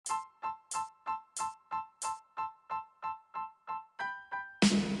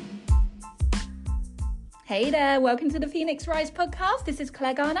Hey there, welcome to the Phoenix Rise podcast. This is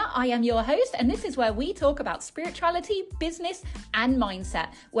Claire Garner. I am your host, and this is where we talk about spirituality, business, and mindset,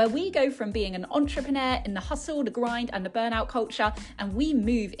 where we go from being an entrepreneur in the hustle, the grind, and the burnout culture, and we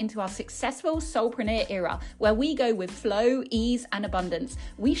move into our successful soulpreneur era, where we go with flow, ease, and abundance.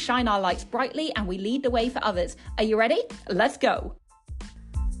 We shine our lights brightly, and we lead the way for others. Are you ready? Let's go.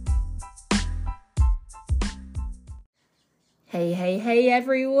 Hey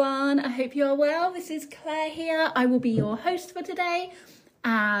everyone, I hope you're well. This is Claire here. I will be your host for today,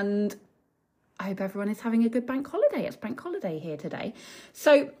 and I hope everyone is having a good bank holiday. It's bank holiday here today.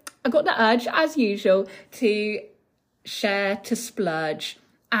 So I got the urge, as usual, to share, to splurge.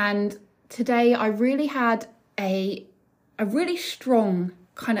 And today I really had a really strong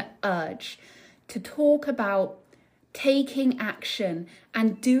kind of urge to talk about taking action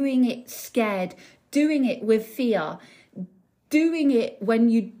and doing it scared, doing it with fear, doing it when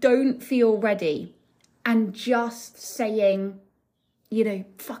you don't feel ready, and just saying,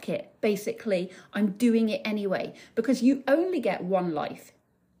 fuck it, basically, I'm doing it anyway. Because you only get one life.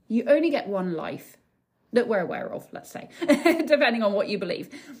 You only get one life that we're aware of, let's say, depending on what you believe.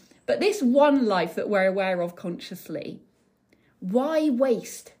 But this one life that we're aware of consciously, why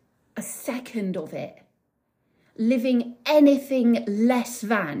waste a second of it living anything less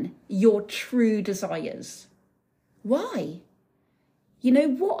than your true desires? Why?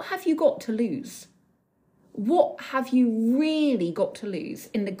 What have you got to lose? What have you really got to lose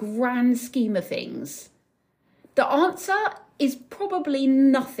in the grand scheme of things? The answer is probably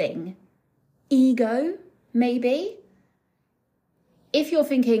nothing. Ego, maybe. If you're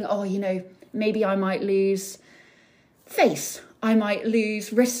thinking, maybe I might lose face, I might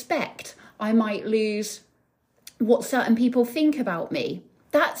lose respect, I might lose what certain people think about me.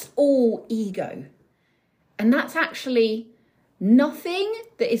 That's all ego. And that's actually nothing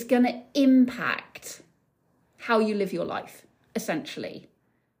that is going to impact how you live your life, essentially.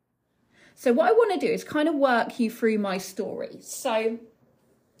 So what I want to do is kind of work you through my story. So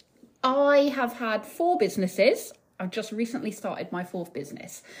I have had 4 businesses. I've just recently started my 4th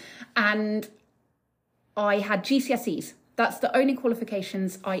business. And I had GCSEs. That's the only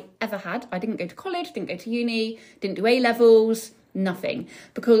qualifications I ever had. I didn't go to college, didn't go to uni, didn't do A-levels, nothing.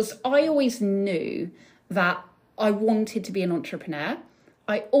 Because I always knew that I wanted to be an entrepreneur.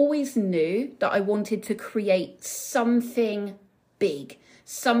 I always knew that I wanted to create something big,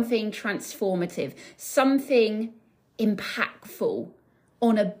 something transformative, something impactful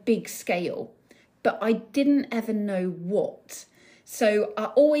on a big scale. But I didn't ever know what. So I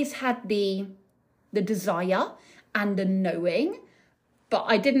always had the desire and the knowing, but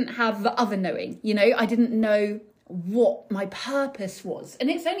I didn't have the other knowing. I didn't know what my purpose was. And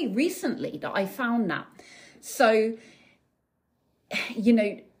it's only recently that I found that. So,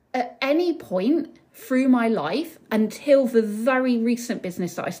 at any point through my life until the very recent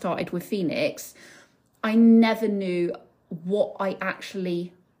business that I started with Phoenix, I never knew what I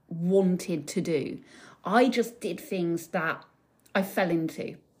actually wanted to do. I just did things that I fell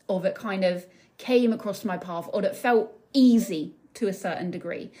into, or that kind of came across my path, or that felt easy to a certain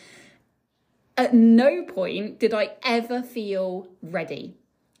degree. At no point did I ever feel ready.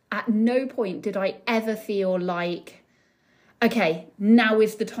 At no point did I ever feel like, okay, now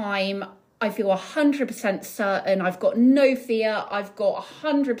is the time. I feel 100% certain. I've got no fear. I've got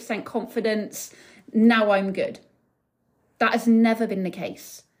 100% confidence. Now I'm good. That has never been the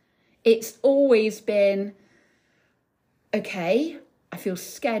case. It's always been, okay, I feel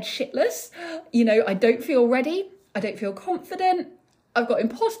scared shitless. I don't feel ready. I don't feel confident. I've got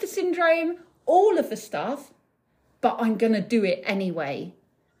imposter syndrome, all of the stuff, but I'm going to do it anyway.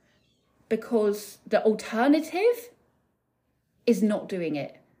 Because the alternative is not doing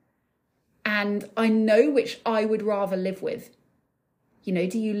it. And I know which I would rather live with. Do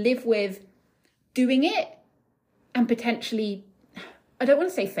you live with doing it and potentially, I don't want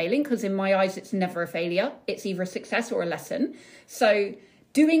to say failing, because in my eyes, it's never a failure. It's either a success or a lesson. So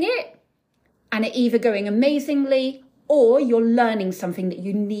doing it and it either going amazingly, or you're learning something that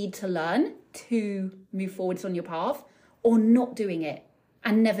you need to learn to move forwards on your path, or not doing it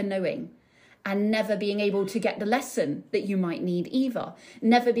and never knowing. And never being able to get the lesson that you might need either.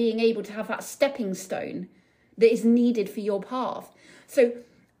 Never being able to have that stepping stone that is needed for your path. So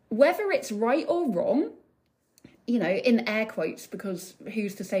whether it's right or wrong, in air quotes, because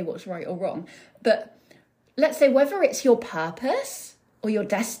who's to say what's right or wrong? But let's say whether it's your purpose or your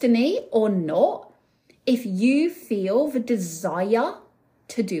destiny or not, if you feel the desire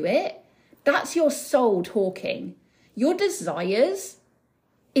to do it, that's your soul talking. Your desires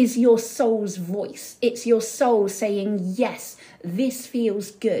is your soul's voice. It's your soul saying, yes, this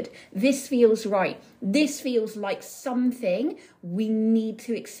feels good. This feels right. This feels like something we need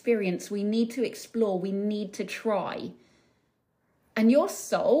to experience. We need to explore. We need to try. And your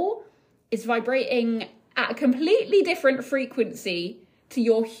soul is vibrating at a completely different frequency to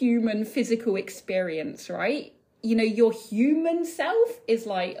your human physical experience, right? You know, your human self is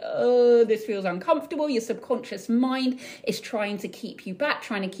like, oh, this feels uncomfortable. Your subconscious mind is trying to keep you back,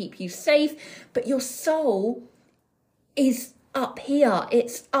 trying to keep you safe. But your soul is up here.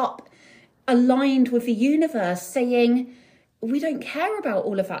 It's up, aligned with the universe, saying, we don't care about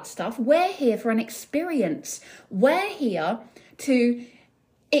all of that stuff. We're here for an experience. We're here to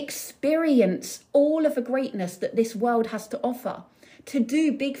experience all of the greatness that this world has to offer, to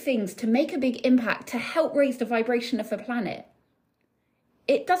do big things, to make a big impact, to help raise the vibration of the planet.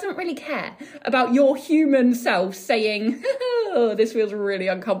 It doesn't really care about your human self saying, oh, this feels really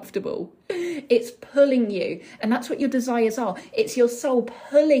uncomfortable. It's pulling you. And that's what your desires are. It's your soul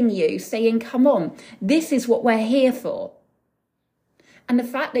pulling you, saying, come on, this is what we're here for. And the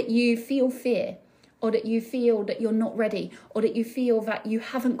fact that you feel fear, or that you feel that you're not ready, or that you feel that you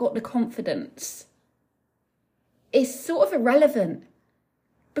haven't got the confidence, is sort of irrelevant.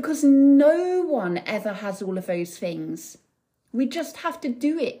 Because no one ever has all of those things. We just have to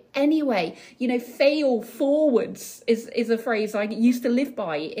do it anyway. You know, fail forwards is a phrase I used to live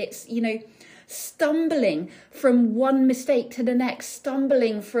by. It's, you know, stumbling from one mistake to the next,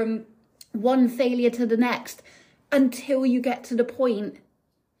 stumbling from one failure to the next, until you get to the point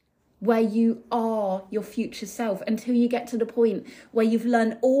where you are your future self, until you get to the point where you've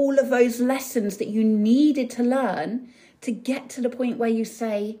learned all of those lessons that you needed to learn to get to the point where you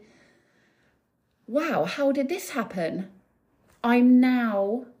say, wow, how did this happen? I'm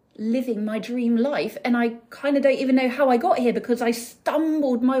now living my dream life and I kind of don't even know how I got here because I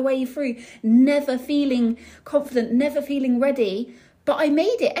stumbled my way through, never feeling confident, never feeling ready, but I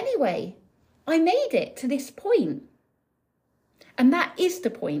made it anyway. I made it to this point. And that is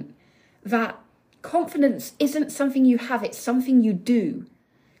the point, that confidence isn't something you have, it's something you do.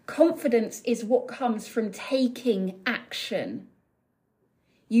 Confidence is what comes from taking action.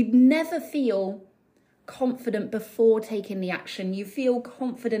 You'd never feel confident before taking the action. You feel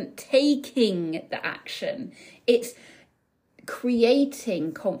confident taking the action. It's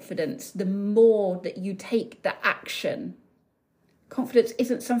creating confidence the more that you take the action. Confidence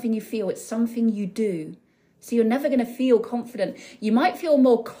isn't something you feel, it's something you do. So you're never going to feel confident. You might feel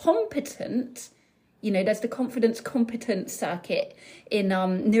more competent. You know, there's the confidence-competence circuit in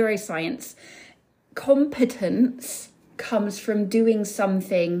neuroscience. Competence comes from doing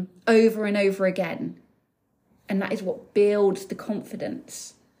something over and over again. And that is what builds the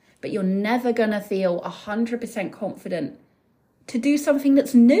confidence. But you're never going to feel 100% confident to do something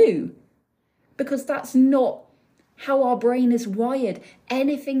that's new. Because that's not how our brain is wired.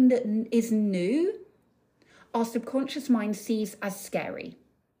 Anything that is new, our subconscious mind sees as scary.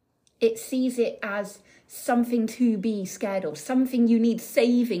 It sees it as something to be scared of, something you need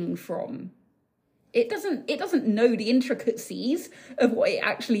saving from. It doesn't know the intricacies of what it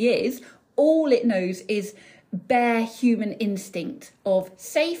actually is. All it knows is bare human instinct of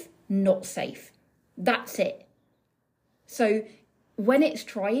safe, not safe. That's it. So when it's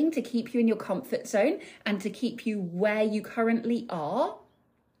trying to keep you in your comfort zone and to keep you where you currently are,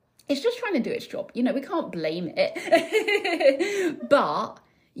 it's just trying to do its job. You know, we can't blame it. But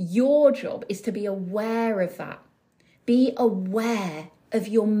your job is to be aware of that. Be aware of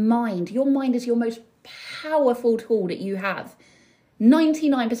your mind. Your mind is your most powerful tool that you have.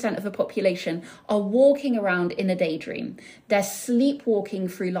 99% of the population are walking around in a daydream. They're sleepwalking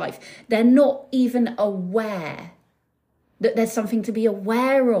through life. They're not even aware that there's something to be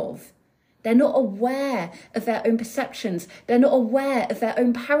aware of. They're not aware of their own perceptions. They're not aware of their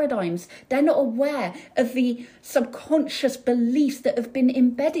own paradigms. They're not aware of the subconscious beliefs that have been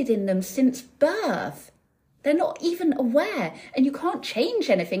embedded in them since birth. They're not even aware. And you can't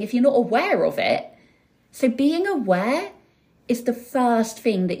change anything if you're not aware of it. So being aware is the first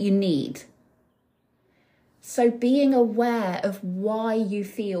thing that you need. So being aware of why you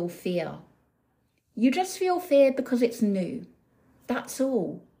feel fear. You just feel fear because it's new. That's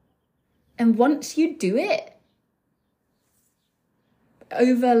all. And once you do it,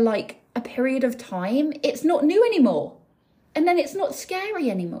 over like a period of time, it's not new anymore. And then it's not scary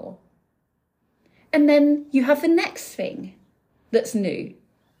anymore. And then you have the next thing that's new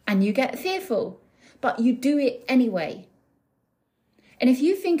and you get fearful, but you do it anyway. And if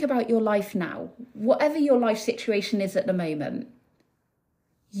you think about your life now, whatever your life situation is at the moment,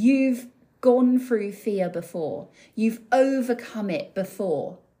 you've gone through fear before. You've overcome it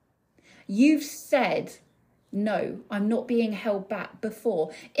before. You've said, no, I'm not being held back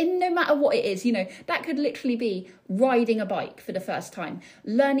before. In no matter what it is, that could literally be riding a bike for the first time,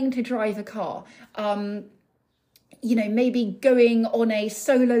 learning to drive a car, maybe going on a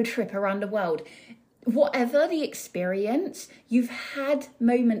solo trip around the world. Whatever the experience, you've had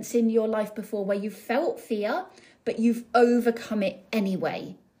moments in your life before where you felt fear, but you've overcome it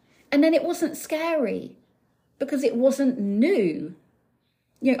anyway. And then it wasn't scary because it wasn't new.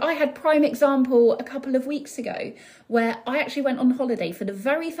 I had prime example a couple of weeks ago where I actually went on holiday for the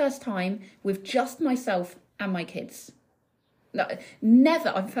very first time with just myself and my kids. No, never,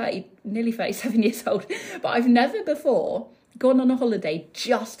 I'm nearly 37 years old, but I've never before gone on a holiday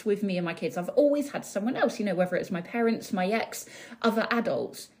just with me and my kids. I've always had someone else, whether it's my parents, my ex, other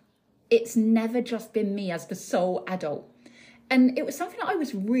adults. It's never just been me as the sole adult. And it was something that I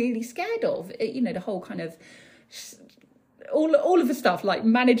was really scared of, the whole kind of all of the stuff, like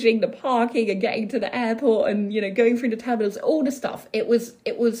managing the parking and getting to the airport and, going through the terminals, all the stuff. It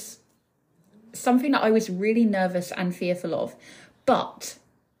was something that I was really nervous and fearful of. But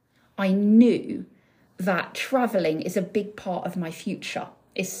I knew that traveling is a big part of my future.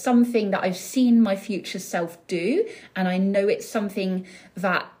 It's something that I've seen my future self do. And I know it's something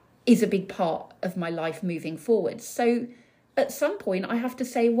that is a big part of my life moving forward. So at some point I have to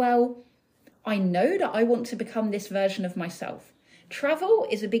say, well, I know that I want to become this version of myself. Travel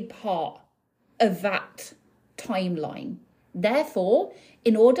is a big part of that timeline. Therefore,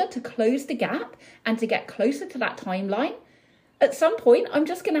 in order to close the gap and to get closer to that timeline, at some point, I'm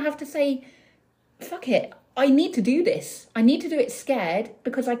just going to have to say, fuck it. I need to do this. I need to do it scared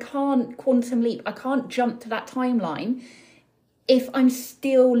because I can't quantum leap. I can't jump to that timeline if I'm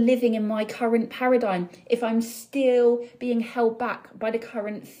still living in my current paradigm, if I'm still being held back by the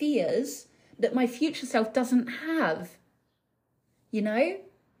current fears that my future self doesn't have,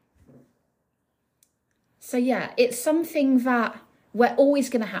 So yeah, it's something that we're always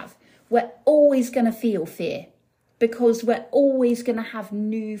going to have. We're always going to feel fear because we're always going to have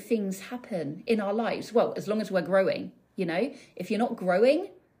new things happen in our lives. Well, as long as we're growing, if you're not growing,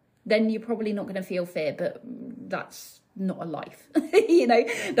 then you're probably not going to feel fear, but that's not a life.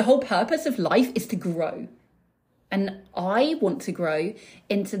 The whole purpose of life is to grow. And I want to grow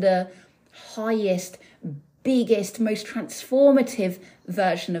into the highest, biggest, most transformative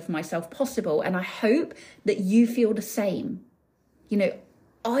version of myself possible. And I hope that you feel the same.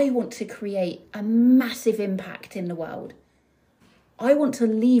 I want to create a massive impact in the world. I want to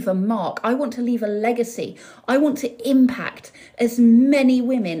leave a mark. I want to leave a legacy. I want to impact as many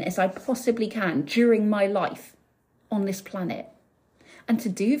women as I possibly can during my life on this planet. And to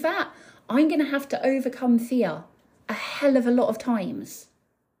do that, I'm going to have to overcome fear a hell of a lot of times.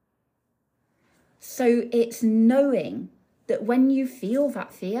 So it's knowing that when you feel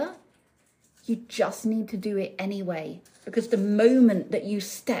that fear, you just need to do it anyway. Because the moment that you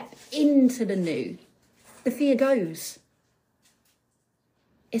step into the new, the fear goes.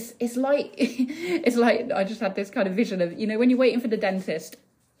 It's like I just had this kind of vision of, when you're waiting for the dentist,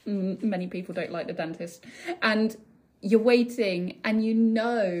 many people don't like the dentist, and you're waiting and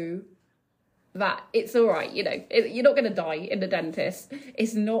that it's all right, you're not going to die in the dentist.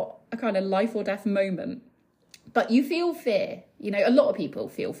 It's not a kind of life or death moment, but you feel fear. A lot of people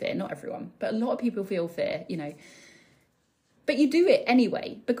feel fear, not everyone, but a lot of people feel fear, but you do it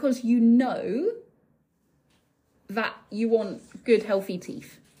anyway because that you want good, healthy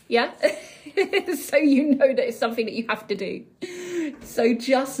teeth. Yeah. So that it's something that you have to do. So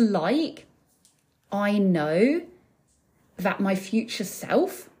just like I know that my future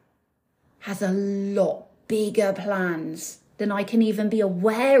self has a lot bigger plans than I can even be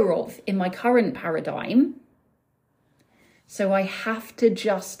aware of in my current paradigm. So I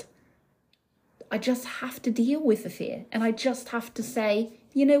just have to deal with the fear. And I just have to say,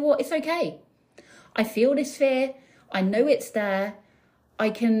 you know what, it's okay. I feel this fear. I know it's there. I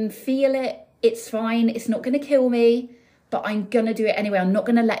can feel it. It's fine. It's not going to kill me, but I'm going to do it anyway. I'm not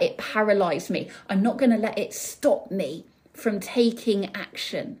going to let it paralyze me. I'm not going to let it stop me from taking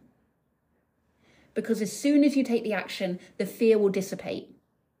action. Because as soon as you take the action, the fear will dissipate.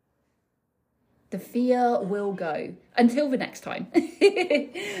 The fear will go until the next time.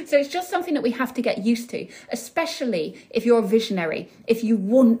 So it's just something that we have to get used to, especially if you're a visionary, if you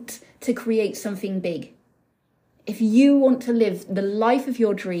want to create something big. If you want to live the life of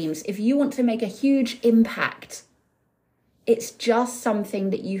your dreams, if you want to make a huge impact, it's just something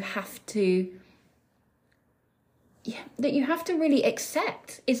that you have to really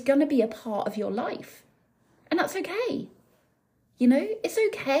accept is going to be a part of your life. And that's okay. It's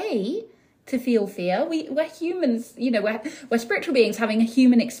okay to feel fear. We're humans, we're spiritual beings having a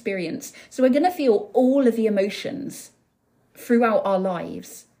human experience. So we're going to feel all of the emotions throughout our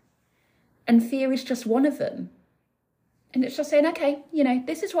lives. And fear is just one of them. And it's just saying, okay,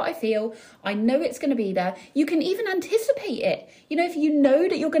 this is what I feel. I know it's going to be there. You can even anticipate it. If you know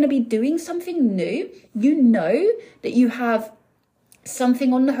that you're going to be doing something new, you know that you have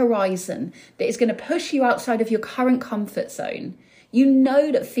something on the horizon that is going to push you outside of your current comfort zone. You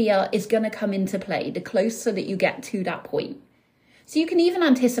know that fear is going to come into play the closer that you get to that point. So you can even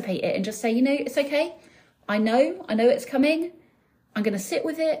anticipate it and just say, it's okay. I know it's coming. I'm going to sit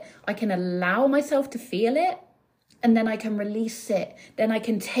with it. I can allow myself to feel it. And then I can release it. Then I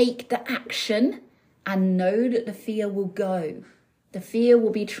can take the action and know that the fear will go. The fear will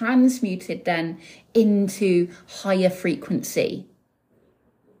be transmuted then into higher frequency.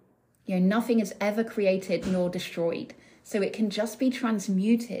 Nothing is ever created nor destroyed. So it can just be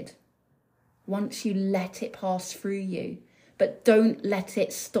transmuted once you let it pass through you. But don't let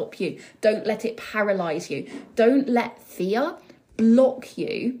it stop you. Don't let it paralyze you. Don't let fear block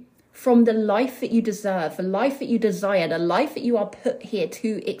you from the life that you deserve, the life that you desire, the life that you are put here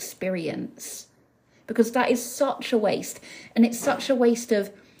to experience. Because that is such a waste. And it's such a waste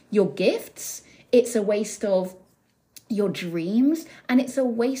of your gifts. It's a waste of your dreams. And it's a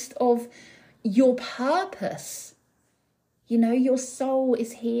waste of your purpose. Your soul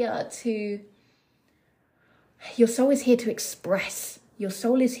is here to express. Your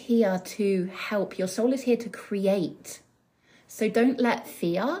soul is here to help. Your soul is here to create. So don't let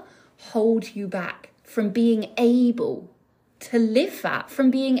fear hold you back from being able to live that,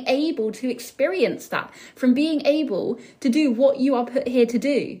 from being able to experience that, from being able to do what you are put here to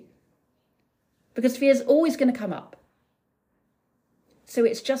do. Because fear is always going to come up. So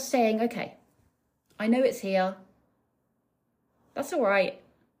it's just saying, okay, I know it's here. That's all right.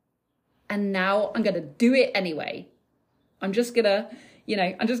 And now I'm going to do it anyway. I'm just going to,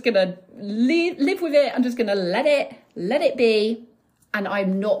 live with it. I'm just going to let it be. And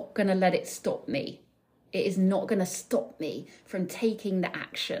I'm not going to let it stop me. It is not going to stop me from taking the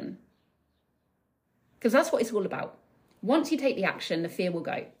action. Because that's what it's all about. Once you take the action, the fear will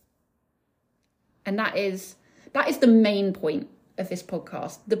go. And that is the main point of this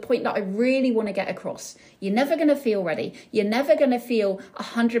podcast. The point that I really want to get across. You're never going to feel ready. You're never going to feel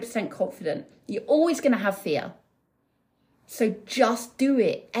 100% confident. You're always going to have fear. So just do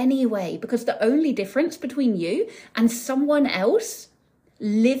it anyway. Because the only difference between you and someone else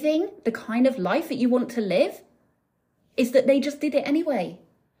living the kind of life that you want to live is that they just did it anyway.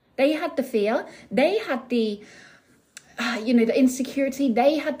 They had the fear. They had the insecurity.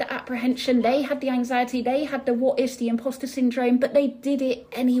 They had the apprehension. They had the anxiety. They had the what if, the imposter syndrome, but they did it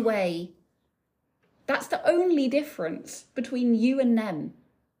anyway. That's the only difference between you and them.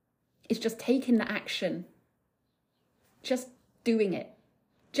 It's just taking the action. Just doing it.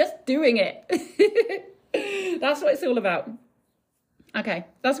 Just doing it. That's what it's all about. Okay,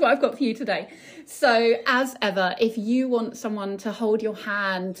 that's what I've got for you today. So as ever, if you want someone to hold your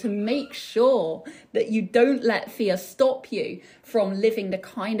hand to make sure that you don't let fear stop you from living the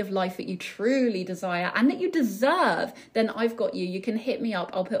kind of life that you truly desire and that you deserve, then I've got you. You can hit me up.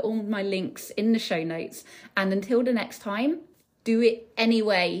 I'll put all my links in the show notes. And until the next time, do it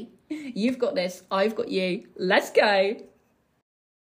anyway. You've got this. I've got you. Let's go.